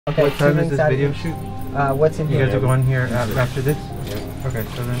Okay, what time is this video shoot? What's in here? You guys are going here after this? Yeah. Okay,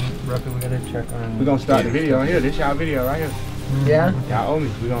 so then roughly we gotta check on... We're gonna start the video on here. This y'all video right here. Yeah? Y'all owe me.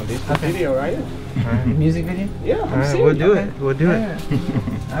 We're gonna this video right here. Alright. Music video? Yeah, Alright, we'll do it. We'll do it.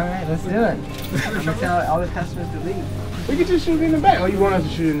 Alright, let's do it. I'm gonna tell all the customers to leave. We can just shoot in the back, or you want us to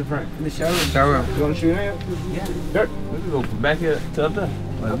shoot in the front? In the showroom. Showroom. You wanna shoot in there? Yeah. Dirt. We can go from back here to up there.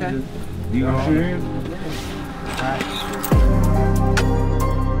 Okay. You wanna shoot in? Alright.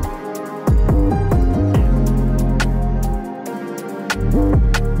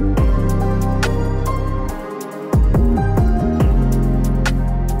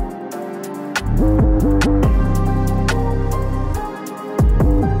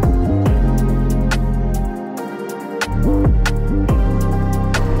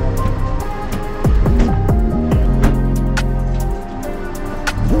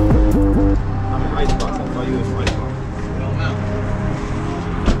 I'm an Icebox. I'll call you an Icebox.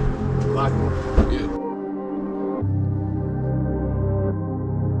 Lock it. Yeah.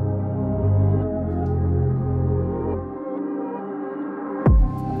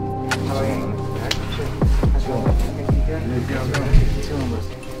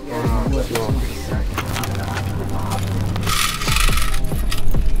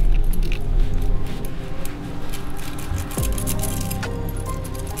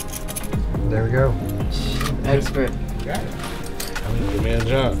 There we go. Expert. Got it. Good man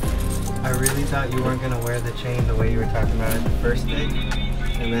job. I really thought you weren't gonna wear the chain the way you were talking about it the first day.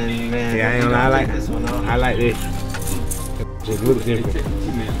 And then, man, Yeah, I ain't gonna lie, I like this one off. I like this. Just looks different. The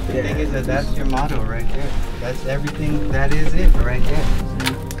thing is that that's your motto right there. That's everything. That is it right there.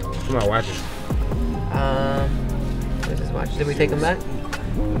 I'm not watching. Let's just watch. Did we take them back?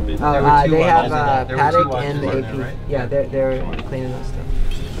 There Oh, were two they have watches. There were two Paddock watches and the on AP. there, right? Yeah, they're cleaning those stuff.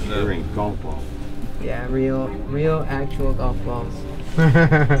 They're in golf ball. Yeah, real actual golf balls.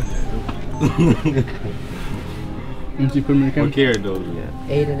 What carat those? Yeah.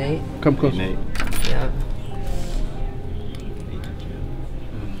 8 and 8. Come close. Nate. Yeah.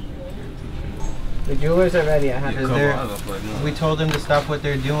 The jewelers are ready. I have Is to. there- We told them to stop what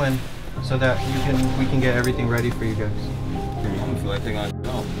they're doing so that we can get everything ready for you guys. I don't feel like they got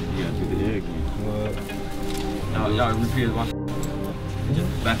go. You gotta do the egg. Y'all repeat it.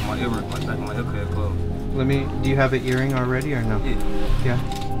 Just back of my ear, back of my hip closed. Do you have an earring already or no? Yeah.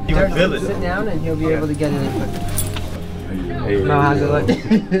 Yeah. Sit down and he'll be able to get it in quick. Hey, No, how's it look?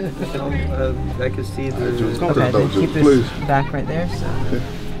 I can see the... Okay, then keep this back right there. So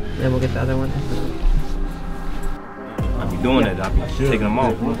then we'll get the other one. I be doing that. I be taking them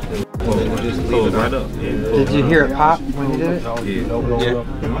off. Just close right up. Yeah. Did you hear it pop when you did it? Yeah.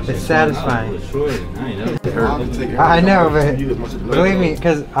 It's satisfying. I know, but believe me,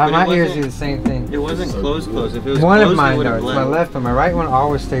 because my ears do the same thing. It wasn't close. If it was One close, of mine it does. bled. My left, but my right one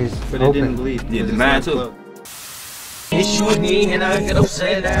always stays But it didn't open. bleed. Yeah, mine too. It's you and me, and I get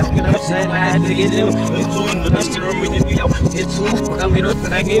upset, I had to get in. It's too, the next year we did go. It's too, I'm here to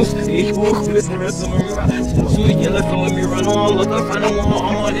that games. It's too, this the rest of my river. So you left when we run on, look up, I don't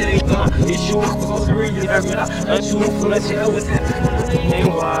want it ain't gone. It's you, because we really have it. I'm too full of hell with it. Ain't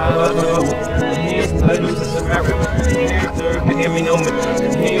wild, it's not lose the survivor. Third, give me no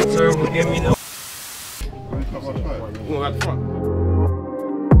minute. Third, give me no. Go out the front.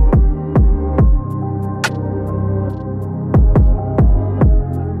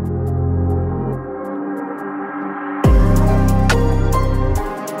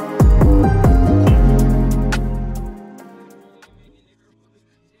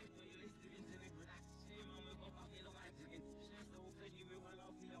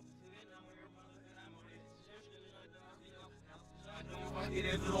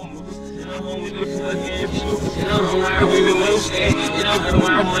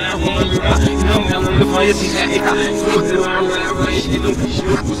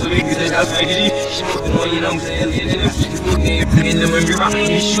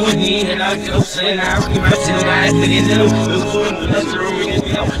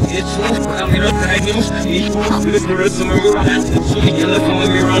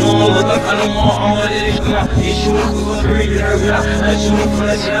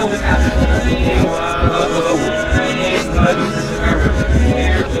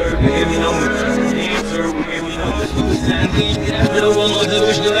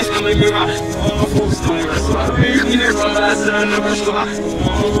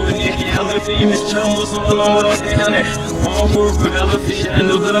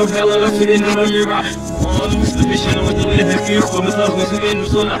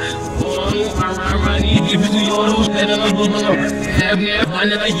 I'm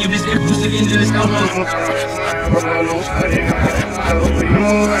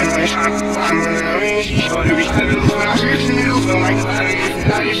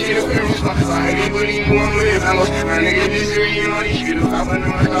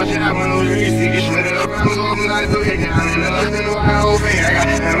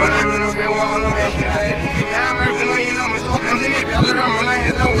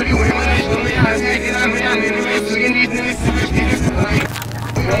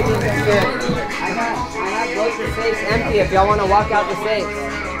Empty if y'all want to walk out the safes.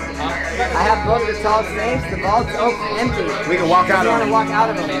 I have both the tall safes, the vault's open, empty. We can walk out of them. of You want to walk out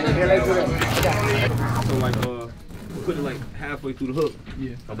of them. Here, let's do it. Okay. So like, we put it like halfway through the hook.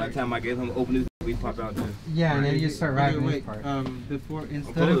 Yeah. So by the time I get him to open this, we pop out there. Yeah, and then you start riding this part. Before,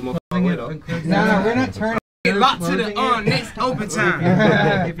 instead of No, we're not turning. get locked to the next open time.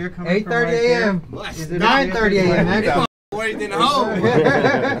 If you're coming 8:30 a.m. 9:30 a.m. Worse than the hole. Is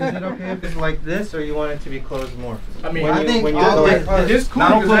it okay if it's like this, or you want it to be closed more? I mean, I think when all you're this cool.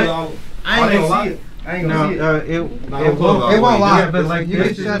 I ain't gonna see it. I ain't gonna see it. It won't lock, but like you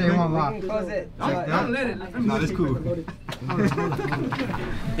can shut it, it won't lock. Close it. Don't let it. No, it's cool.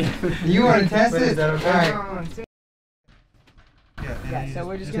 You want to test it? Alright. Yeah, so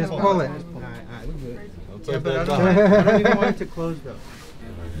we're just Just gonna pull it. Yeah, but I don't even want it to close though.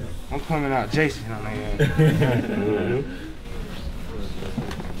 I'm coming out Jason on that.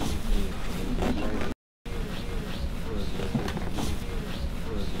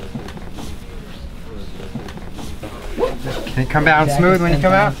 Can you come out smooth when you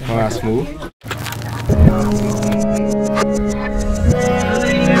come out? Come out smooth.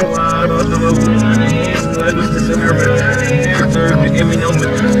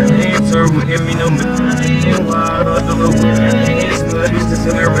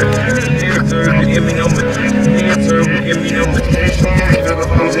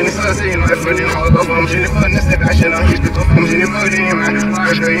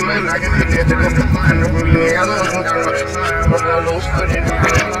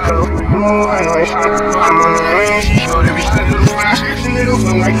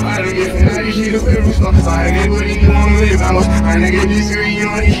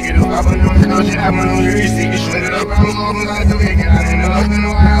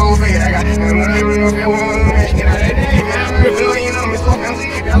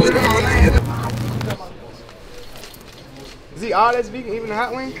 Is he all that's vegan, even the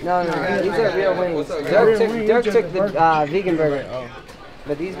hot wing? No, these are real wings. Durk took the vegan burger.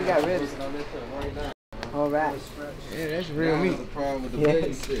 But these we got ribs. All right. Yeah, that's real meat.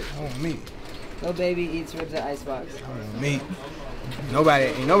 Yes. Oh, meat. Lil Baby eats ribs at Icebox. Oh, meat. Nobody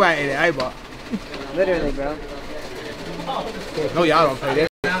ate at Icebox. Literally, bro. No, y'all don't play that.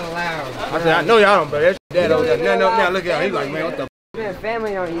 Not allowed. I said, I know y'all don't play that. Dad over there. Now look at him. He's like, man, what the Man,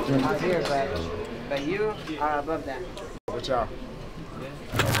 family don't eat out here, but you are above that. What y'all?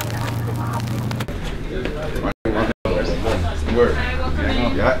 Word.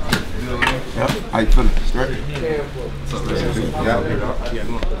 Yeah. How you feeling? Straight? Yeah.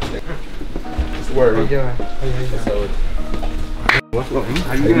 What's the word? What's up?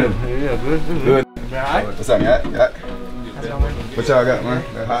 How you doing? Yeah, good. Good. What's up, yeah? What y'all got, man?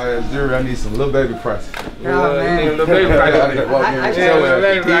 That high ass jewelry, I need some Lil Baby prices. Oh, man. Lil Baby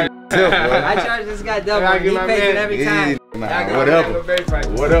prices. I charge this guy double. He pays it every time. Whatever.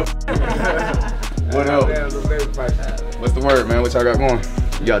 What's the word, man? What y'all got going?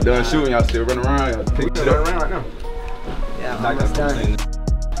 Y'all done shooting? Y'all still running around? Y'all picking shit up? Right now. Yeah, I'm almost done.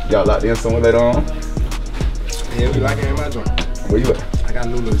 Y'all locked in somewhere later on? Yeah, we like it in my joint. Where you at? I got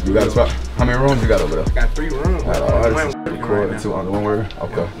Lulu. You got a spot? How many rooms you got over there? I got 3 rooms. Record 2 under 1 word?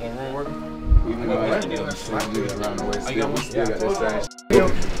 Okay.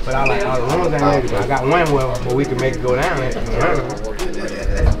 But I like all the rooms down there. I got one where we can make it go down there.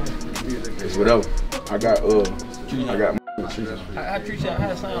 It's whatever. I got How treat y'all? How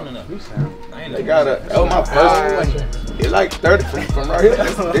it sound enough? They got oh my first it's like 30 from right here.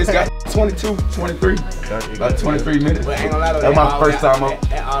 It's got 22, 23, about 23 minutes. That's my first time up.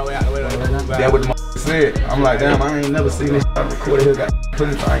 That what the said. I'm like, damn, I ain't never seen this. I recorded here, got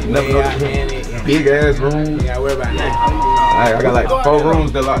footage. I ain't never know big ass room. Yeah, worry about that. I got like 4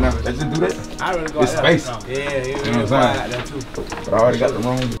 rooms that lock now. Let's just do that. I really go It's space. Yeah, You know what I'm saying? But I already got the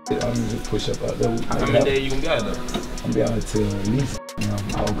room. I'm gonna just push up out there. How many days you can get though? I'm gonna be out until at least, you know,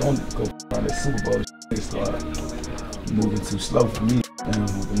 I was gonna go around that Super Bowl. Niggas started moving too slow for me.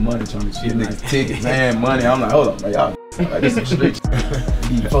 With the money, trying to get niggas tickets, man, money. I'm like, hold up, man, y'all Like this some street.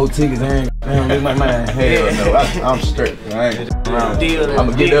 Get 4 tickets, I ain't look my man. Hell no, I'm straight. I ain't around.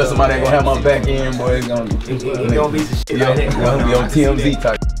 I'ma get there, somebody ain't gonna have my back end, boy. It's gonna be some shit like that. Gonna be on TMZ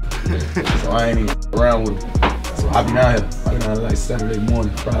type. So I ain't even around with them. So I be down here. I be down here like Saturday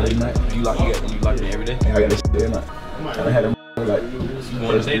morning, Friday night. You like it every day? Yeah, I got this shit every night. I had them like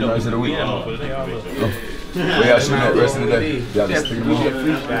first 3 nights of the week. We got shooting that rest of the day. Y'all just think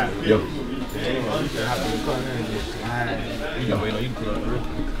about it. Yo.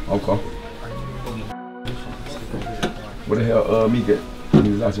 Okay. What the hell, me get? He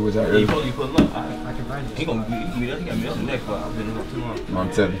was out here with y'all earlier. You put him up. I can find him. He got me up the neck, but I've been up too long. No, I'm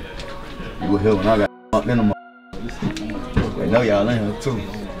telling you. You were here when I got up in them. They know y'all in here too.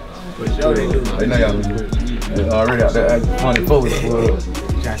 For sure they do. They know y'all in here. They already out there acting funny folks.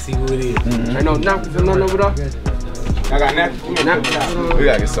 Trying to see who it is. Ain't no napkins or nothing over there? I got napkins. We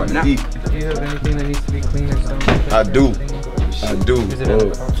gotta get something to eat. Do you have anything that needs to be cleaned or something? I do.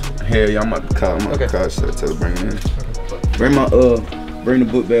 Hell yeah, I'm about to call. Tell her bring it in. Bring my bring the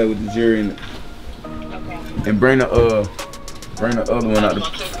book bag with the jury in it. And bring the other one out.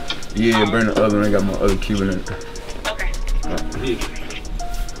 Yeah, bring the other one. I got my other Cuban in it.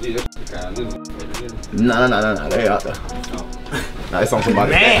 Nah, they out there. Nah, it's on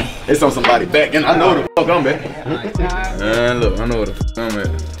somebody back. It's on somebody back, and I know where the fuck I'm at. Man, look, I know where the fuck I'm at.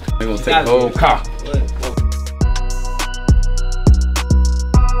 They gonna take the whole car.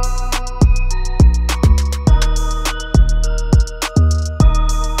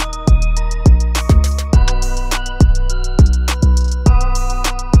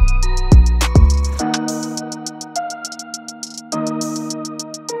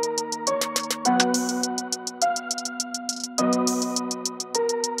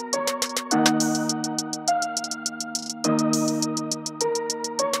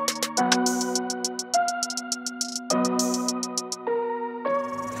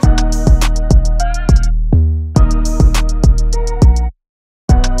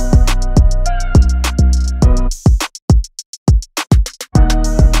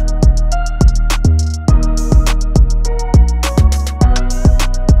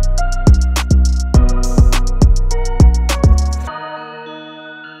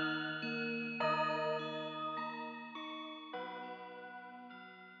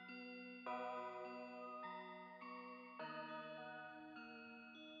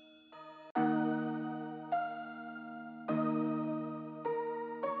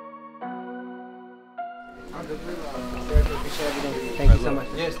 Thank you so much.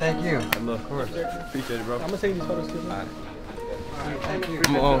 Yes, thank you. Of course. Appreciate it, bro. I'm gonna take these photos too. Thank you.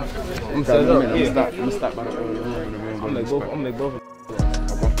 I'm set up. I'm gonna stop by the room. I'm gonna make both.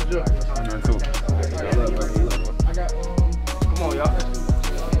 Come on, y'all.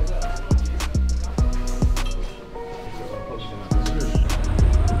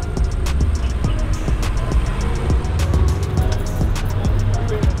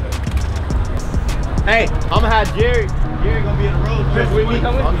 Hey, I'm gonna have Jerry. Jerry gonna be in the road trip with me. I'm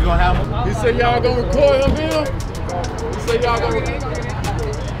just gonna have him. He said y'all gonna record him here? He said y'all gonna record.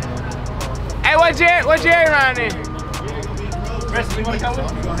 Hey, what Jerry around there? Rest of me coming?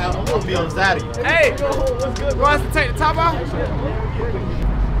 I'm gonna have him. We'll be on the side of you. Hey, want us to take the top off?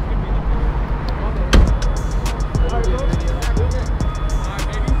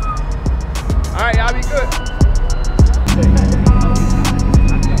 All right, y'all be good.